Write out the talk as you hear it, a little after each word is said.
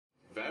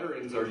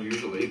veterans are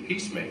usually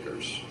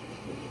peacemakers.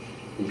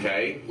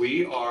 Okay?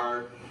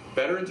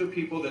 Veterans are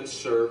people that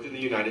served in the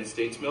United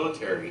States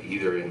military,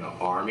 either in the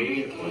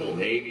Army or the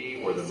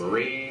Navy or the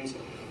Marines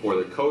or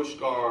the Coast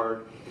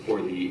Guard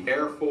or the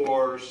Air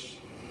Force,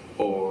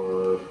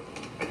 or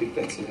I think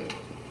that's it.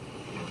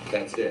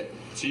 That's it.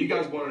 So you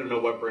guys wanted to know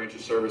what branch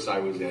of service I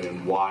was in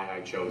and why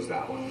I chose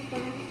that one,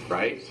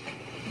 right?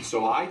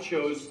 So I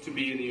chose to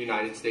be in the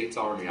United States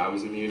Army. I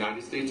was in the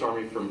United States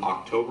Army from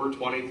October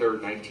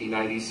 23rd,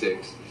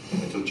 1996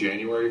 until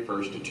January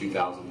 1st of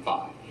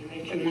 2005. You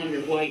make you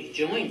wonder why you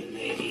joined the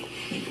Navy.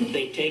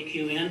 They take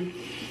you in,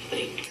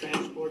 they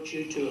transport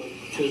you to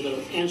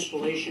the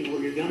installation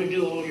where you're going to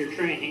do all your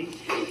training.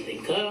 They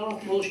cut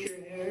off most of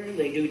your hair,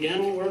 they do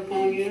dental work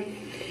on you.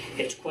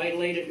 It's quite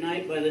late at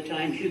night by the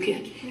time you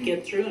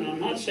get through, and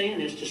I'm not saying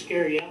this to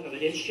scare you out of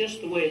it. It's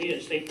just the way it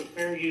is. They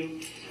prepare you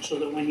so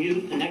that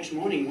the next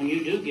morning when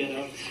you do get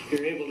up,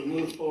 you're able to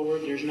move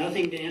forward. There's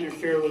nothing to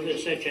interfere with it,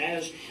 such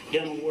as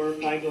dental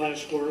work,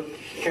 eyeglass work,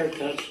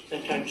 haircuts,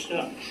 that type of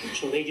stuff.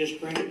 So they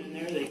just bring you in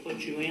there, they put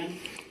you in,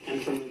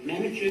 and from the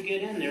minute you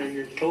get in there,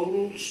 you're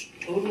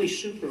totally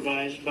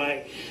supervised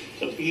by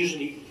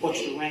usually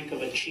what's the rank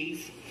of a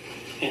chief.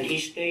 And he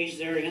stays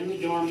there in the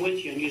dorm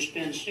with you, and you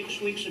spend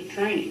 6 weeks of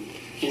training,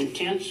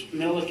 intense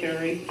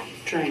military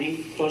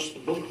training, plus the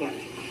book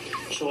learning.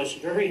 So it's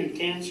very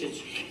intense.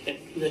 It's at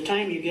the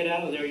time you get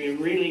out of there, you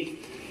really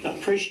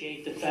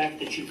appreciate the fact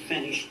that you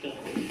finished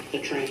the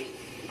training.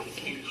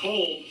 In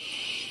cold,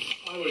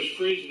 I was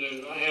freezing,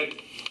 and I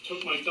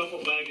took my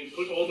duffel bag and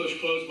put all those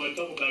clothes in my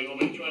duffel bag on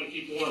me, trying to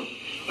keep warm.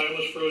 I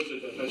almost froze to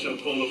death. That's how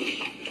cold it was.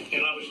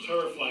 And I was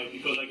terrified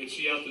because I could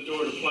see out the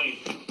door of the plane.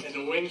 And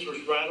the wings were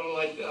rattling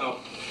like that. Oh,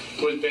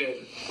 it was bad.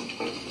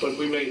 But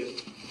we made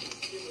it.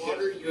 In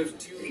water, you have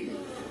two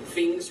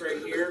things right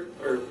here,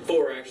 or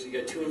four actually. You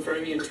got two in front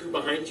of you and two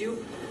behind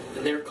you.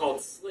 And they're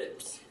called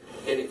slips.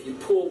 And if you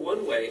pull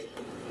one way,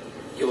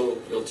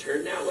 you'll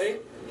turn that way.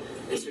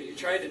 And so you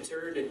try to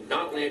turn and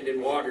not land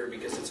in water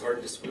because it's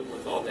hard to swim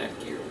with all that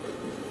gear.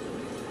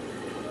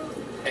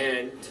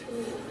 And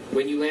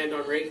when you land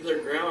on regular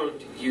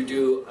ground, you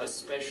do a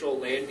special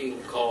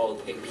landing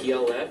called a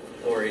PLF,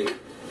 or a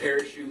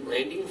parachute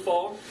landing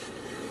fall.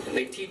 And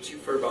they teach you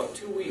for about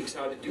 2 weeks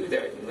how to do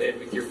that. You land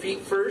with your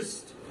feet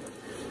first,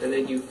 and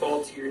then you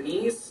fall to your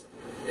knees,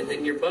 and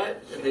then your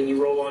butt, and then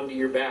you roll onto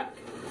your back.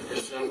 And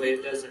so that way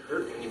it doesn't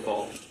hurt when you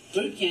fall.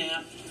 Boot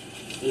camp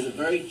is a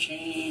very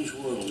changed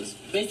world. It's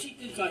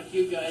basically like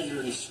you guys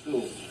are in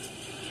school.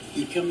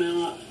 You come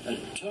out a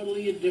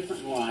totally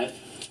different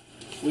life.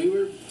 We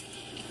were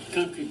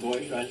country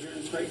boys right here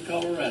in Craig,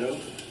 Colorado.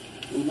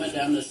 We went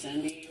down to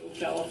San Diego,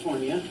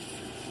 California.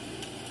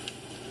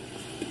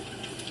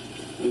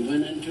 We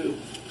went into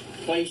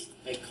a place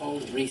they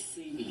called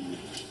receiving.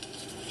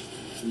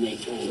 And they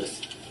told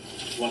us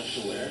what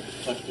to wear,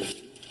 what to do,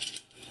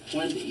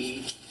 when to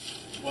eat,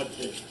 what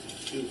to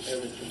do,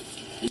 everything.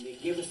 And they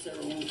give us their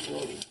own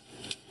clothing.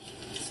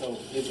 So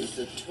it was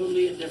a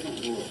totally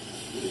different world.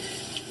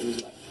 It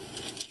was like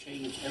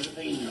changed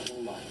everything in your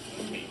whole life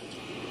for me.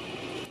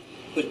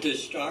 But to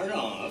start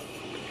off,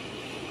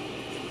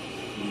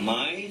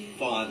 my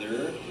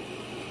father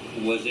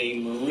was a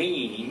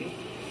Marine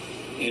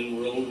in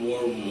World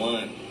War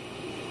I.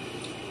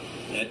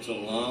 That's a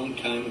long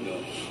time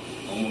ago,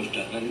 almost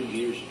 100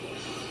 years ago.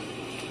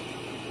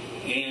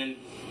 And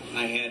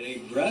I had a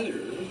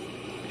brother,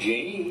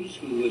 James,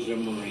 who was a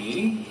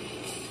Marine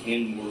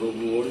in World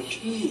War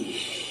II.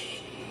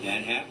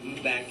 That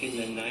happened back in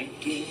the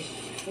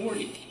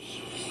 1940s.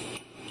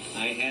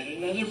 I had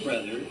another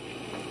brother,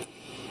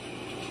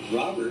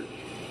 Robert.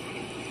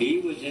 He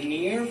was in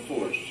the Air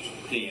Force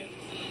then.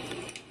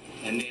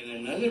 And then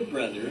another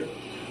brother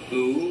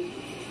who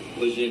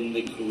was in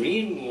the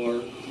Korean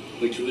War,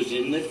 which was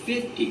in the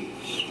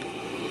 50s.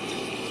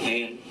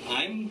 And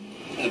I'm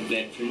a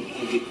veteran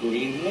of the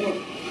Korean War.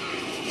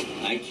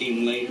 I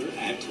came later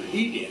after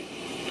he did.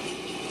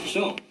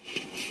 So,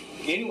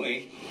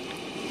 anyway,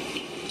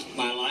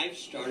 my life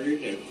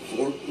started at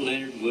Fort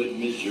Leonard Wood,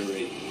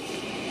 Missouri.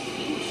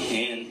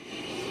 And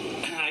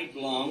I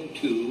belonged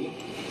to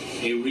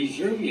a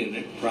reserve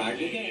unit prior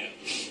to that.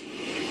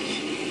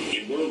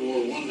 In World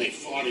War I, they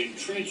fought in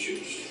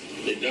trenches.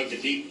 They dug a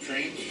deep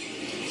trench,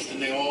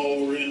 and they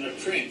all were in a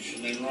trench,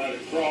 and then right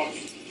across.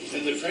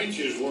 And the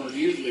trenches weren't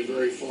usually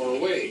very far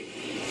away.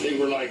 They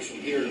were like from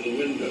here to the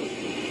window,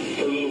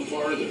 or a little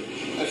farther.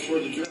 That's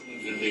where the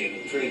Germans would be, in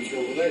a trench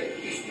over there,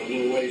 just a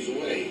little ways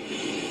away.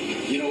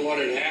 You know what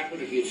would happen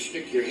if you'd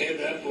stick your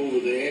head up over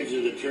the edge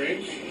of the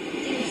trench?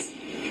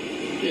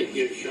 You'd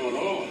get shot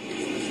off.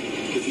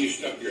 If you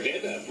stuck your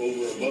head up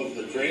over above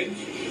the trench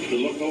to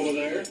look over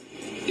there,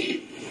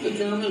 the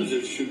Germans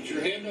would shoot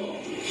your head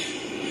off.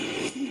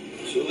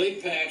 So they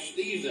passed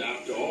these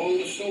out to all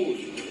the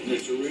soldiers. And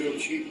it's a real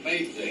cheap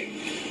made thing.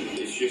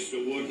 It's just a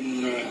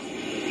wooden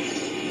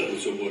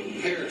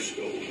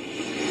periscope.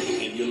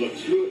 And you look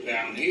through it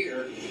down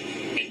here,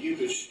 and you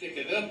could stick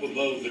it up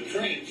above the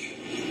trench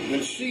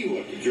and see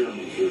what the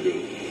Germans were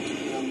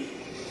doing.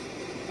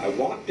 I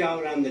walked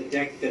out on the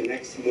deck the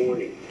next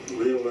morning,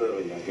 real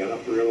early. I got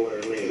up real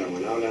early and I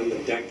went out on the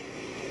deck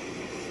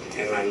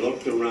and I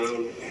looked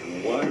around,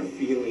 and what a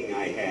feeling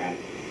I had.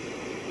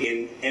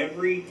 In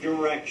every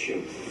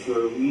direction,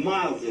 for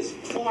miles, as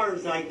far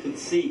as I could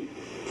see,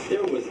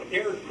 there was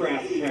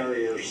aircraft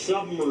carriers,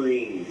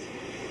 submarines,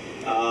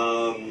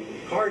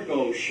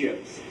 cargo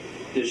ships,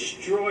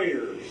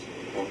 destroyers,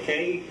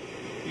 okay?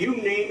 You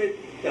name it,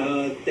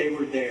 they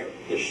were there.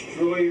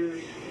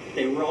 Destroyers,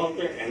 they were all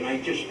there, and I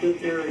just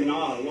stood there in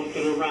awe,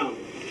 looking around.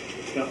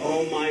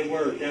 Oh my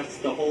word, that's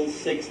the whole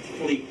 6th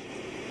Fleet.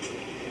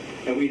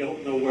 And we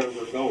don't know where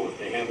we're going.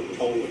 They haven't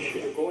told us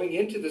yet. We're going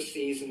into the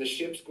seas and the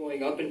ship's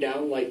going up and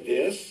down like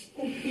this.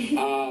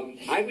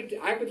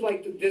 I would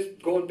like this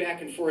going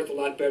back and forth a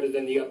lot better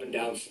than the up and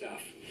down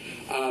stuff.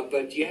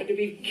 But you had to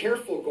be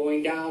careful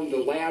going down the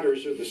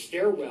ladders or the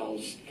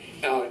stairwells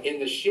in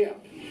the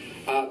ship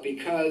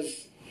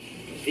because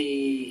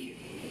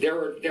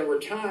there were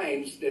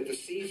times that the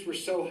seas were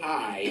so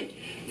high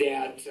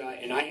that,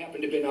 and I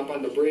happened to have been up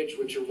on the bridge,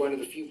 which are one of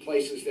the few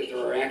places that there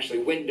are actually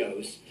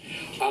windows,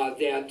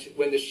 that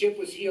when the ship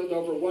was heeled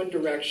over one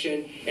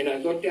direction and I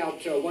looked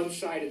out to one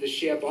side of the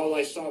ship, all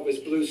I saw was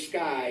blue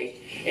sky,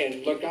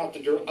 and look out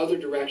the other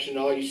direction,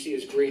 all you see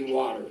is green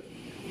water.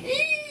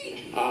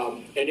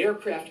 An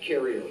aircraft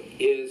carrier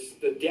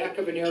the deck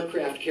of an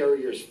aircraft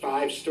carrier is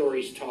 5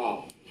 stories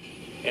tall.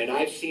 And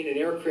I've seen an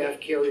aircraft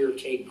carrier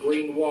take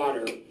green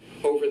water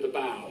over the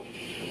bow,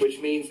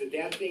 which means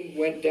that thing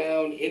went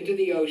down into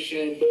the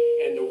ocean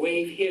and the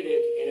wave hit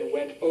it and it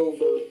went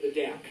over the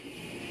deck.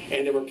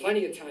 And there were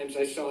plenty of times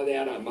I saw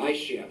that on my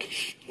ship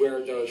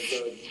where the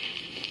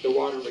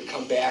water would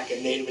come back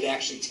and they would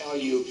actually tell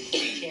you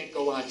can't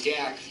go on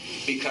deck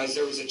because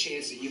there was a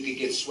chance that you could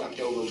get swept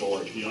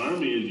overboard. The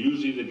Army is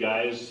usually the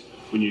guys,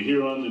 when you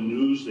hear on the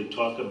news they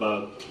talk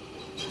about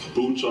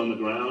boots on the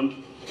ground,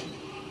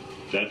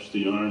 that's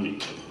the Army.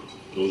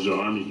 Those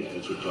are Army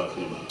guys we're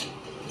talking about.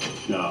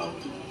 Now,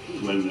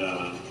 when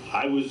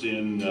I was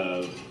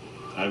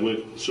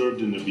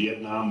served in the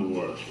Vietnam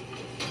War,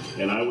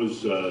 and I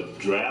was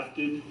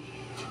drafted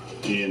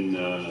in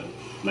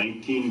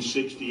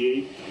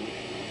 1968.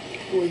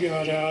 We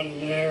got out of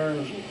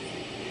there,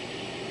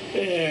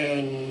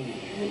 and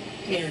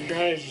the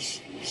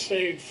guys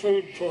saved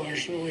food for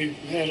us, and we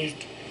had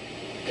it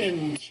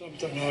in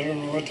something, I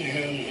don't know what they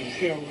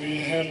had,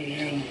 we had it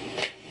in.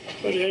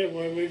 But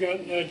anyway, we got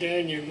in the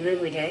Danube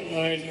River that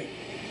night.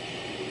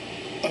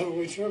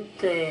 We took,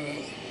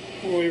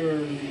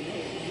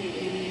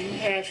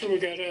 after we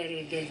got out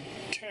of the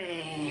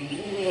town,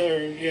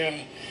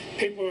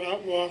 people were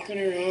out walking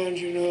around,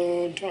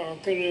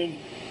 talking, and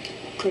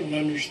couldn't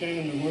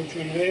understand them. We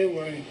couldn't.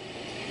 Anyway,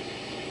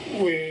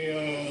 we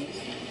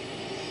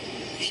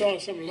saw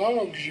some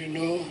logs,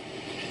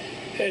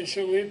 and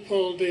so we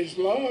pulled these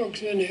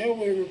logs, and hell,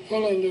 we were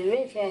pulling the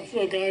roof off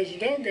the guy's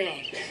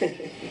dugout.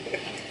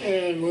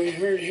 And we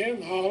heard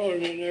him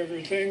hollering and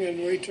everything,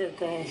 and we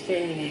took off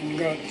then and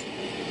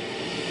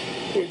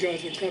we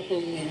got a couple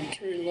of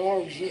 3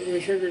 logs that we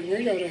figured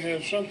we got to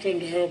have something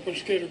to help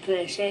us get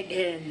across that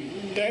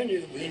damn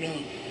Danube,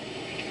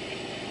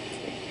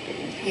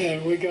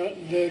 And we got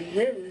in the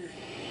river,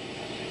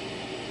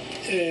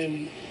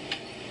 and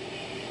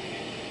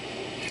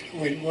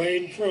we'd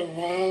wade for a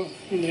while,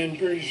 and then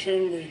pretty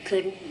soon we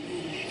couldn't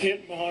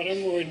hit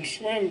bottom. We'd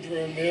swim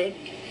for a bit.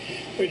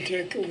 We'd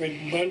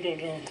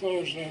bundled our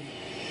clothes up.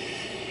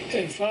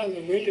 And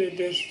finally, we did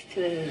this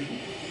for a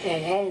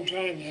long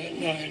time that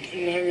night.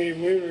 And I mean,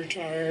 we were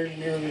tired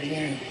and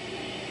everything.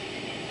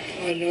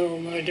 I know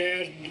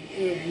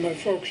my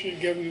folks had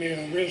given me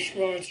a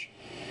wristwatch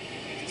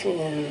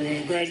for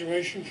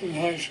graduation from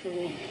high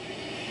school.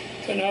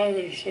 And I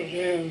was so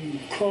damn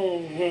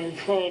cold when I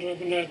crawled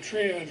up in that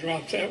tree, I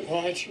dropped that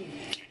watch and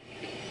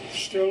it's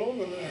still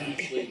over there.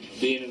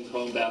 Being in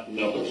combat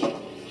mills.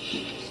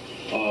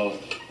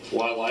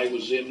 While I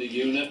was in the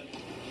unit,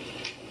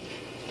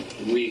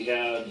 we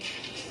had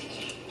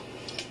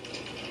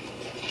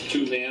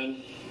 2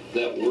 men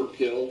that were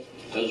killed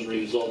as a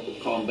result of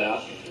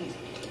combat.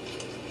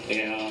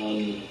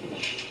 And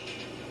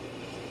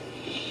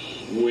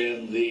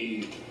when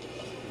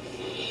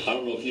I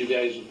don't know if you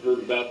guys have heard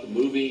about the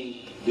moving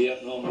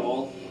Vietnam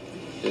Wall.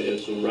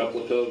 It's a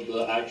replica of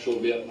the actual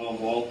Vietnam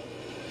Wall.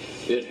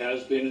 It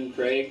has been in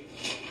Craig,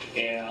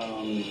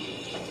 and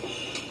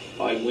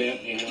I went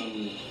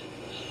and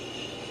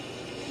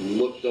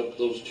looked up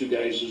those 2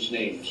 guys'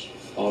 names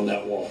on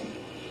that wall.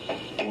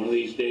 One of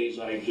these days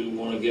I do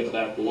want to get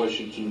back to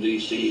Washington,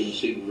 D.C. and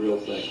see the real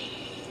thing.